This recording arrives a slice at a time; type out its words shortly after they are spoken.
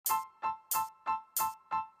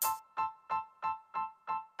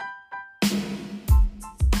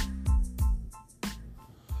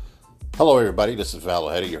Hello, everybody. This is Val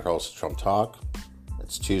Heddy, your host of Trump Talk.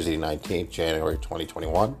 It's Tuesday, 19th January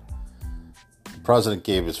 2021. The president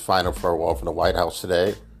gave his final farewell from the White House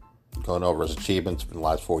today, going over his achievements for the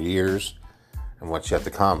last 4 years and what's yet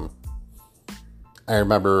to come. I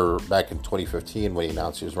remember back in 2015 when he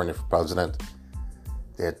announced he was running for president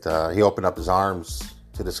that he opened up his arms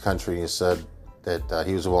to this country and he said that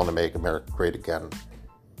he was willing to make America great again.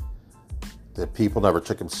 The people never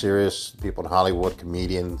took him serious. People in Hollywood,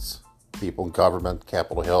 comedians, people in government,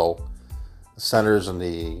 Capitol Hill, the senators and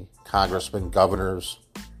the congressmen, governors,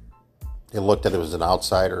 they looked at him as an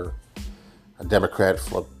outsider, a Democrat,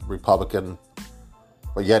 Republican,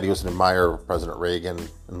 but yet he was an admirer of President Reagan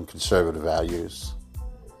and conservative values.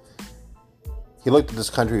 He looked at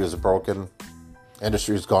this country as broken.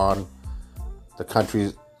 Industry's gone. The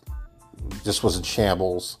country just was in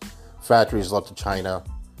shambles. Factories left to China.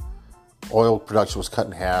 Oil production was cut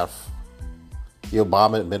in half. The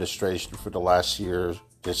Obama administration for the last year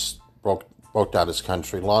just broke down this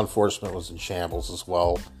country. Law enforcement was in shambles as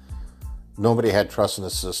well. Nobody had trust in the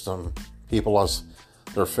system. People lost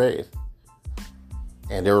their faith.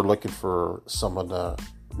 And they were looking for someone to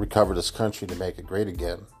recover this country to make it great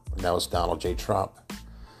again. And that was Donald J. Trump.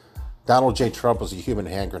 Donald J. Trump was a human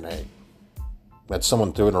hand grenade that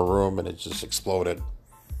someone threw in a room and it just exploded.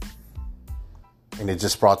 And it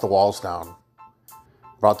just brought the walls down.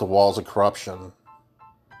 Brought the walls of corruption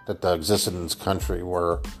that existed in this country,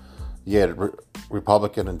 where you had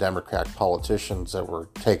Republican and Democrat politicians that were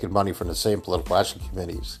taking money from the same political action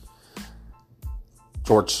committees.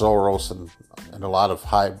 George Soros and a lot of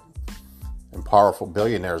high and powerful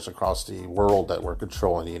billionaires across the world that were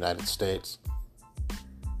controlling the United States.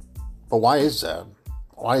 But why is that?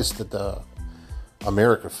 Why is it that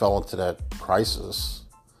America fell into that crisis?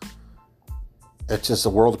 It's just a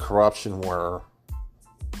world of corruption where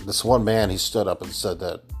this one man, he stood up and said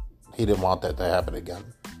that he didn't want that to happen again.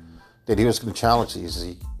 That he was going to challenge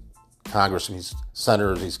these congressmen, these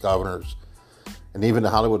senators, these governors, and even the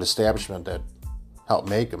Hollywood establishment that helped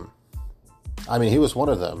make him. I mean, he was one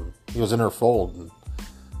of them. He was in their fold. And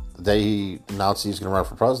the day he announced he was going to run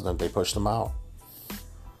for president, they pushed him out.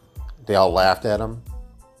 They all laughed at him.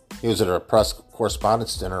 He was at a press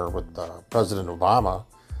correspondence dinner with President Obama,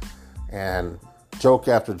 and joke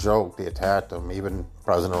after joke, they attacked him. Even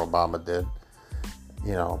President Obama did,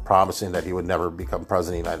 promising that he would never become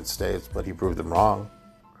president of the United States, but he proved them wrong.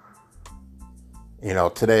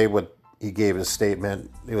 Today when he gave his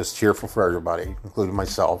statement, it was cheerful for everybody, including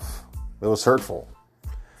myself. It was hurtful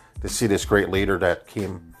to see this great leader that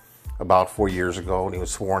came about 4 years ago, and he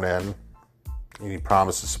was sworn in, and he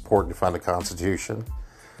promised to support and defend the Constitution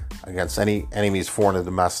against any enemies, foreign and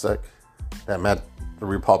domestic. That meant the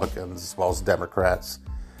Republicans as well as the Democrats.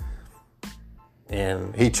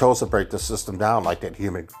 And he chose to break the system down like that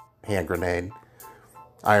human hand grenade.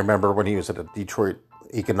 I remember when he was at the Detroit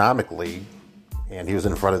Economic League, and he was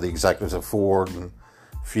in front of the executives of Ford and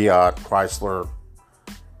Fiat, Chrysler,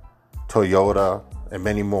 Toyota, and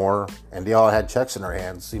many more, and they all had checks in their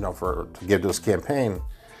hands, to give to his campaign.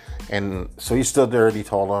 And so he stood there and he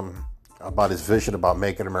told them about his vision about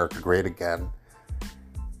making America great again.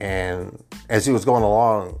 And as he was going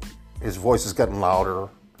along, his voice was getting louder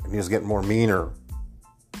and he was getting more meaner,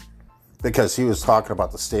 because he was talking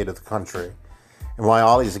about the state of the country and why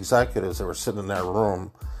all these executives that were sitting in that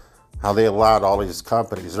room, how they allowed all these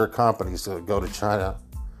companies, their companies, to go to China,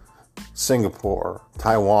 Singapore,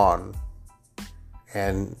 Taiwan,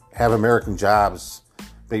 and have American jobs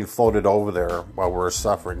being floated over there while we're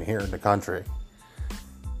suffering here in the country.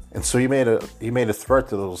 And so he made a threat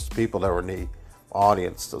to those people that were in the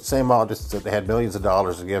audience, the same audience that they had millions of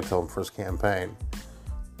dollars to give to him for his campaign.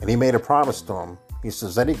 And he made a promise to him. He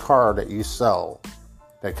says, any car that you sell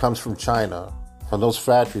that comes from China, from those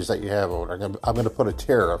factories that you have over there, I'm going to put a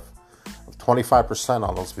tariff of 25%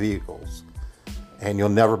 on those vehicles. And you'll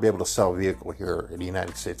never be able to sell a vehicle here in the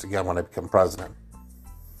United States again when I become president.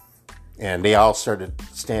 And they all started to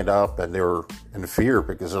stand up, and they were in fear,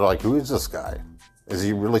 because they're like, who is this guy? Is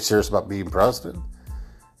he really serious about being president?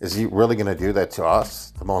 Is he really going to do that to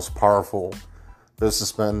us, the most powerful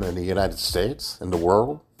businessmen in the United States, in the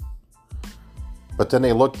world? But then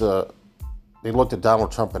they looked at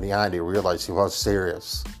Donald Trump in the eye and they realized he was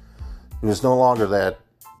serious. He was no longer that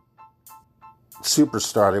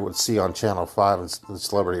superstar they would see on Channel 5 and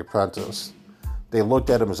Celebrity Apprentice. They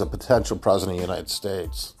looked at him as a potential president of the United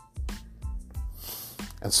States.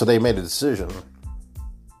 And so they made a decision.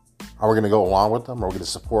 Are we going to go along with him? Are we going to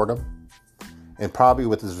support him? And probably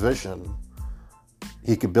with his vision,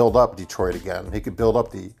 he could build up Detroit again. He could build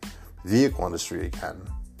up the vehicle industry again.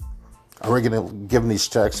 Are we going to give him these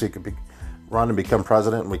checks so he could run and become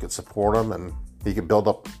president and we could support him and he could build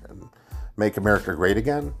up and make America great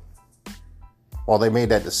again? Well, they made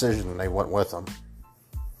that decision and they went with him.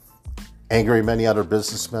 Angry many other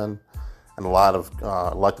businessmen and a lot of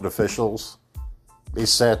elected officials, they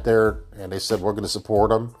sat there and they said, we're going to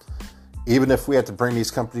support him. Even if we have to bring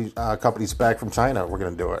these companies back from China, we're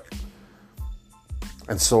going to do it.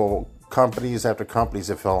 And so companies after companies,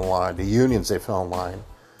 they fell in line. The unions, they fell in line.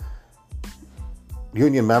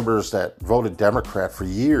 Union members that voted Democrat for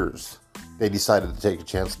years, they decided to take a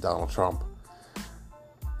chance on Donald Trump.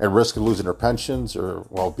 At risk of losing their pensions or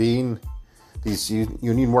well-being, these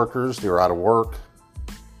union workers, they were out of work.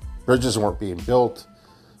 Bridges weren't being built.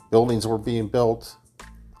 Buildings weren't being built.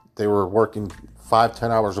 They were working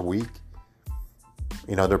 5-10 hours a week.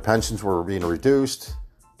 Their pensions were being reduced.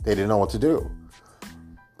 They didn't know what to do.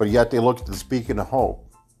 But yet they looked at this beacon of hope,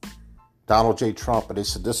 Donald J. Trump, and they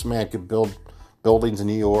said, this man could build buildings in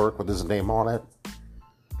New York with his name on it.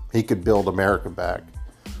 He could build America back.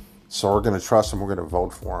 So we're going to trust him. We're going to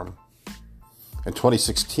vote for him. In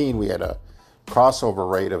 2016, we had a crossover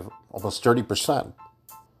rate of almost 30%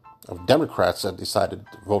 of Democrats that decided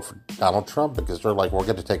to vote for Donald Trump because they're like, we're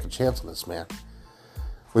going to take a chance on this man.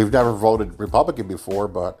 We've never voted Republican before,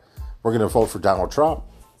 but we're going to vote for Donald Trump.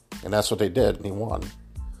 And that's what they did, and he won.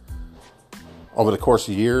 Over the course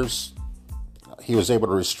of years, he was able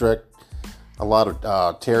to restrict a lot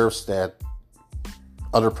of tariffs that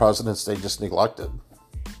other presidents, they just neglected.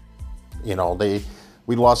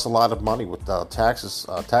 We lost a lot of money with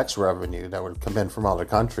tax revenue that would come in from other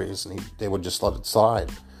countries, and they would just let it slide.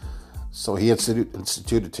 So he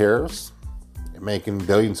instituted tariffs, making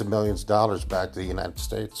billions and millions of dollars back to the United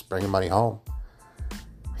States, bringing money home.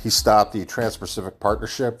 He stopped the Trans-Pacific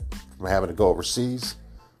Partnership from having to go overseas,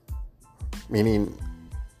 meaning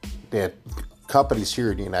that companies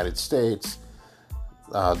here in the United States,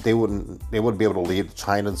 they wouldn't be able to leave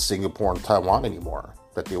China, Singapore, and Taiwan anymore.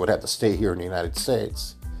 That they would have to stay here in the United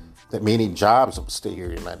States. That meaning jobs would stay here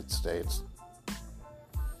in the United States.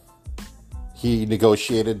 He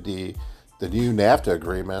negotiated the new NAFTA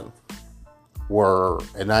agreement, where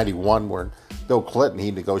in '91, where Bill Clinton,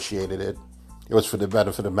 he negotiated it. It was for the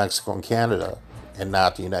benefit of Mexico and Canada, and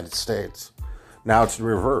not the United States. Now it's the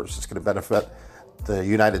reverse. It's going to benefit the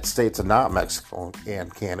United States and not Mexico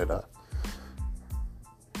and Canada.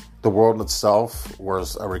 The world itself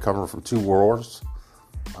was recovering from 2 wars.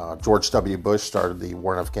 George W. Bush started the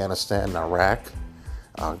war in Afghanistan and Iraq,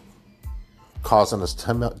 causing us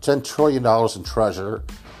 $10 trillion in treasure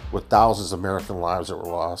with thousands of American lives that were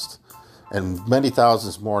lost and many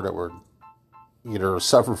thousands more that were either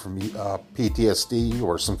suffering from PTSD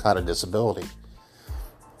or some kind of disability.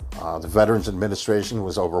 The Veterans Administration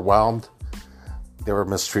was overwhelmed. They were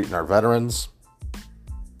mistreating our veterans.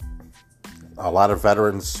 A lot of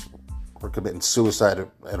veterans were committing suicide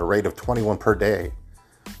at a rate of 21 per day.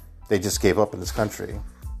 They just gave up in this country.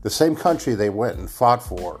 The same country they went and fought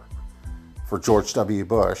for George W.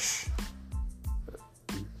 Bush,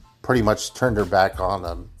 pretty much turned their back on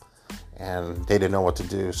them, and they didn't know what to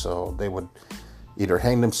do, so they would either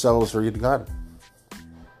hang themselves or eat a gun.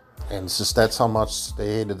 And it's just that's how much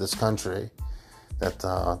they hated this country, that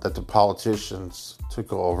the politicians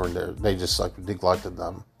took over and they just neglected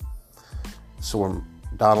them. So when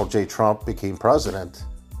Donald J. Trump became president,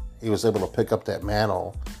 he was able to pick up that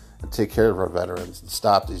mantle and take care of our veterans and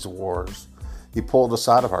stop these wars. He pulled us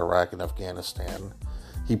out of Iraq and Afghanistan.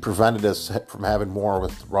 He prevented us from having war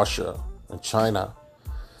with Russia and China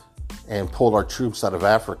and pulled our troops out of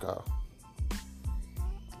Africa.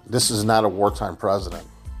 This is not a wartime president.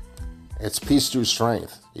 It's peace through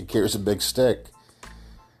strength. He carries a big stick.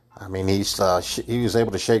 I mean, he was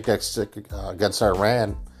able to shake that stick against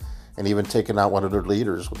Iran and even taken out one of their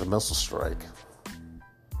leaders with a missile strike.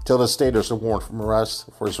 Till this day, there's a warrant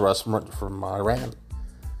for his arrest from Iran.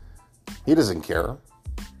 He doesn't care.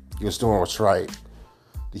 He was doing what's right.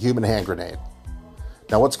 The human hand grenade.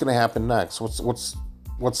 Now, what's going to happen next? What's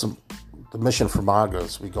the mission for MAGA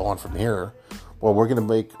as we go on from here? Well, we're going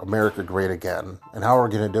to make America great again. And how are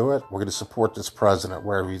we going to do it? We're going to support this president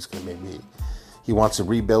wherever he's going to be. He wants to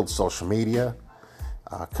rebuild social media,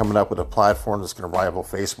 coming up with a platform that's going to rival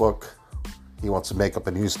Facebook. He wants to make up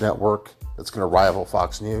a news network that's going to rival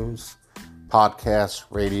Fox News, podcasts,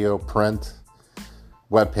 radio, print,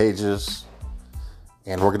 web pages.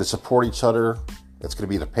 And we're going to support each other. It's going to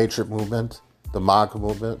be the Patriot Movement, the MAGA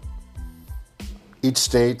movement. Each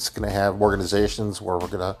state's going to have organizations where we're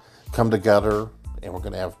going to come together and we're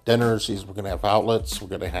going to have dinners. We're going to have outlets. We're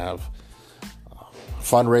going to have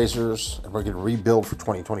fundraisers, and we're going to rebuild for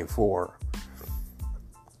 2024.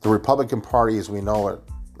 The Republican Party, as we know it,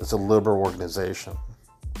 is a liberal organization.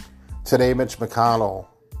 Today, Mitch McConnell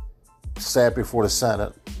sat before the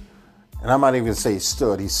Senate, and I'm not even going to say he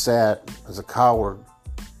stood, he sat as a coward,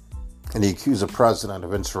 and he accused the president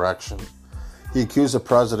of insurrection. He accused the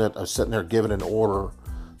president of sitting there giving an order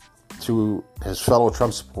to his fellow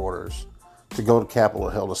Trump supporters to go to Capitol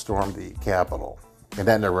Hill to storm the Capitol. And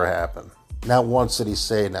that never happened. Not once did he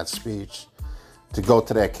say in that speech to go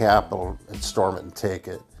to that Capitol and storm it and take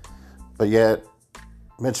it. But yet,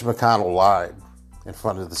 Mitch McConnell lied in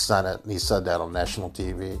front of the Senate, and he said that on national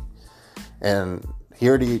TV. And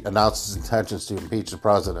here he announced his intentions to impeach the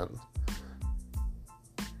president.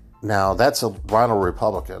 Now, that's a Ronald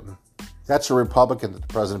Republican. That's a Republican that the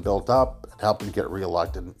president built up and helped him get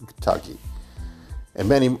reelected in Kentucky. And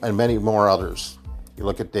many more others. You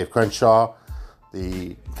look at Dave Crenshaw,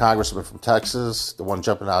 the congressman from Texas, the one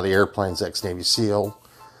jumping out of the airplanes, ex-Navy SEAL.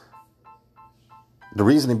 The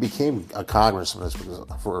reason he became a congressman is because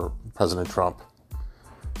for President Trump.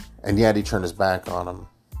 And yet he turned his back on him.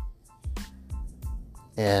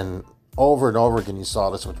 And over again, you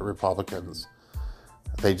saw this with the Republicans.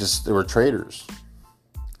 They were traitors.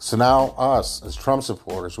 So now us, as Trump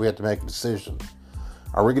supporters, we have to make a decision.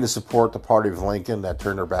 Are we going to support the party of Lincoln that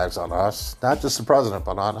turned their backs on us? Not just the president,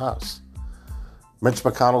 but on us. Mitch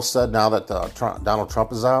McConnell said now that Donald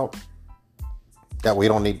Trump is out, that we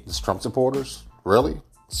don't need these Trump supporters. Really?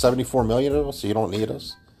 74 million of us, so you don't need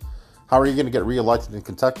us? How are you going to get reelected in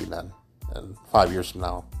Kentucky then, in 5 years from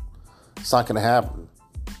now? It's not going to happen.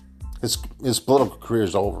 His political career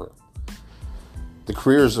is over. The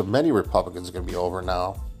careers of many Republicans are going to be over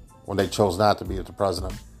now when they chose not to be with the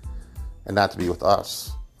president and not to be with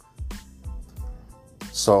us.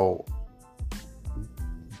 So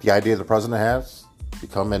the idea the president has,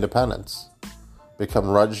 become independents, become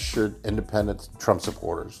registered independent Trump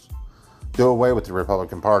supporters, do away with the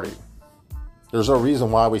Republican Party. There's no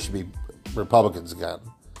reason why we should be Republicans again.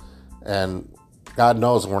 And God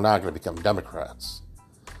knows we're not going to become Democrats.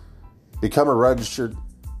 Become a registered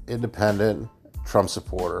independent Trump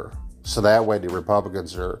supporter, so that way the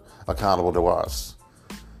Republicans are accountable to us.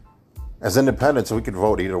 As independents, we could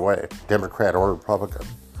vote either way, Democrat or Republican.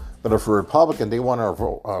 But if a Republican, they want our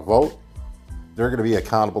vote, they're going to be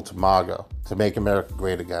accountable to MAGA, to make America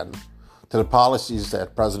great again, to the policies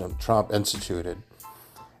that President Trump instituted.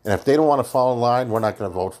 And if they don't want to fall in line, we're not going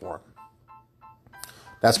to vote for them.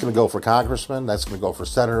 That's going to go for congressmen, that's going to go for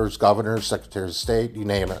senators, governors, secretaries of state, you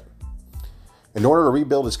name it. In order to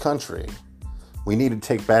rebuild this country, we need to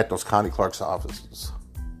take back those county clerk's offices,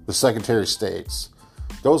 the secretary of states.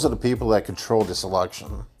 Those are the people that control this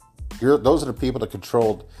election. Those are the people that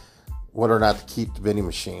controlled whether or not to keep the vending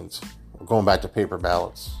machines. We're going back to paper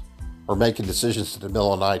ballots. We're making decisions to the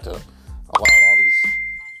middle of the night to allow all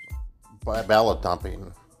these ballot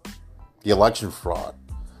dumping, the election fraud,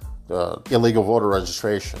 the illegal voter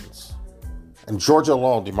registrations. In Georgia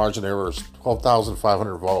alone, the margin of error is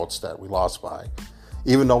 12,500 votes that we lost by,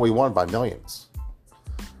 even though we won by millions.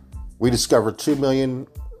 We discovered 2 million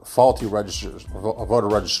faulty voter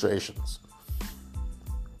registrations.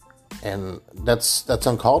 And that's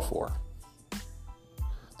uncalled for.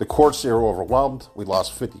 The courts are overwhelmed. We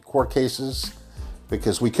lost 50 court cases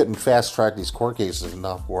because we couldn't fast track these court cases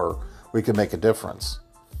enough where we could make a difference.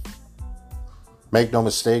 Make no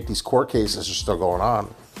mistake, these court cases are still going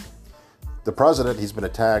on. The president, he's been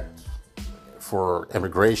attacked for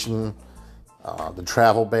immigration, the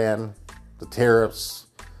travel ban, the tariffs.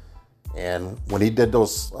 And when he did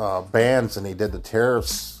those bans and he did the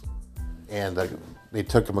tariffs and they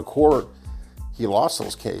took him to court, he lost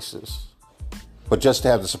those cases. But just to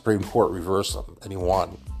have the Supreme Court reverse them, and he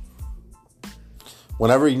won.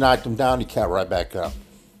 Whenever he knocked him down, he came right back up.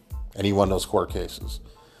 And he won those court cases.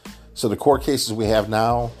 So the court cases we have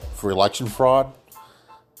now for election fraud,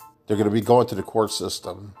 they're going to be going to the court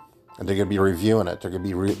system. And they're going to be reviewing it. They're going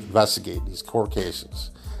to be investigating these court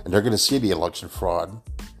cases. And they're going to see the election fraud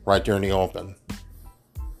right there in the open.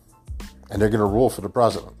 And they're going to rule for the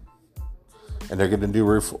president. And they're going to do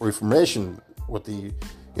reformation with the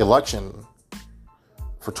election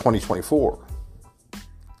for 2024. The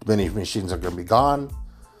vending machines are going to be gone.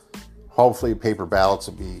 Hopefully paper ballots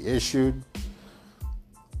will be issued.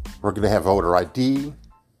 We're going to have voter ID,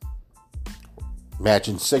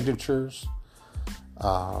 matching signatures,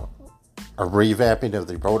 a revamping of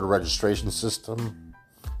the voter registration system,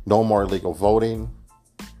 no more illegal voting.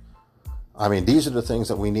 I mean, these are the things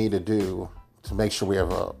that we need to do to make sure we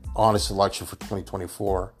have an honest election for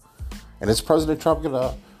 2024. And is President Trump going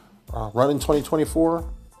to run in 2024?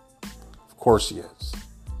 Of course he is.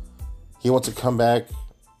 He wants to come back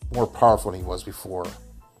more powerful than he was before.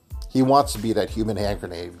 He wants to be that human hand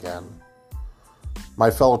grenade again.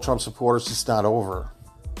 My fellow Trump supporters, it's not over.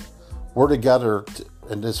 We're together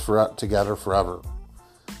in this together forever.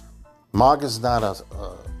 MAGA is not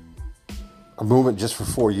a movement just for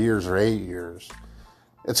 4 years or 8 years.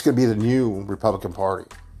 It's going to be the new Republican Party.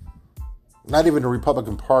 Not even the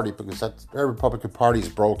Republican Party, because their Republican Party is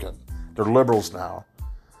broken. They're liberals now.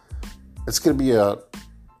 It's going to be a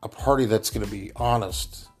party that's going to be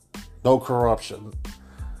honest, no corruption,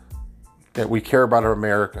 that we care about our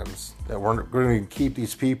Americans, that we're going to keep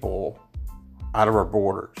these people out of our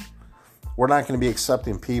borders. We're not going to be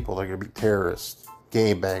accepting people that are going to be terrorists,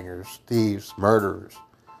 gangbangers, thieves, murderers.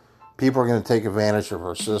 People are going to take advantage of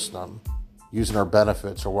our system, using our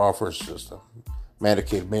benefits, our welfare system,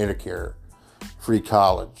 Medicaid, Medicare, free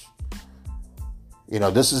college.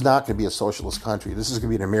 This is not going to be a socialist country. This is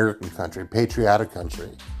going to be an American country, a patriotic country.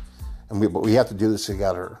 But we have to do this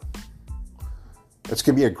together. It's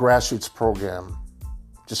going to be a grassroots program,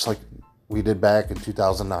 just like we did back in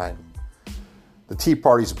 2009. The Tea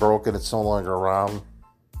Party's broken. It's no longer around.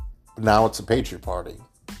 But now it's a Patriot Party.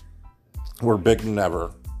 We're bigger than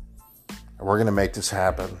ever. And we're going to make this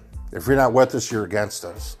happen. If you're not with us, you're against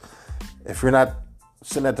us. If you're not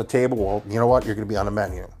sitting at the table, well, you know what? You're going to be on the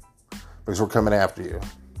menu, because we're coming after you.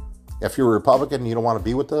 If you're a Republican and you don't want to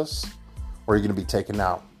be with us, or you're going to be taken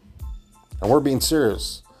out. And we're being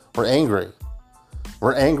serious. We're angry.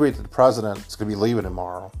 We're angry that the president is going to be leaving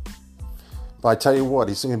tomorrow. But I tell you what,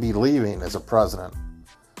 he's going to be leaving as a president.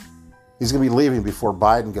 He's going to be leaving before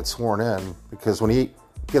Biden gets sworn in, because when he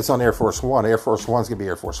gets on Air Force One, Air Force One's going to be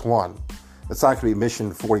Air Force One. It's not going to be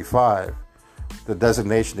Mission 45, the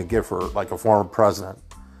designation to give for like a former president.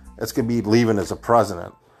 It's going to be leaving as a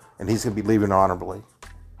president, and he's going to be leaving honorably.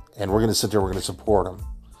 And we're going to sit there, we're going to support him.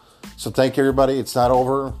 So thank you, everybody. It's not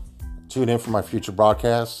over. Tune in for my future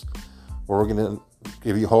broadcasts, where we're going to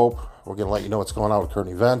give you hope. We're going to let you know what's going on with current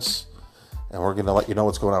events, and we're going to let you know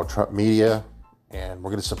what's going on with Trump media, and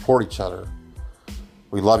we're going to support each other.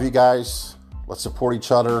 We love you guys. Let's support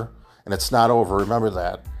each other, and it's not over. Remember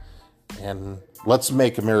that. And let's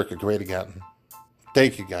make America great again.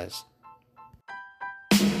 Thank you, guys.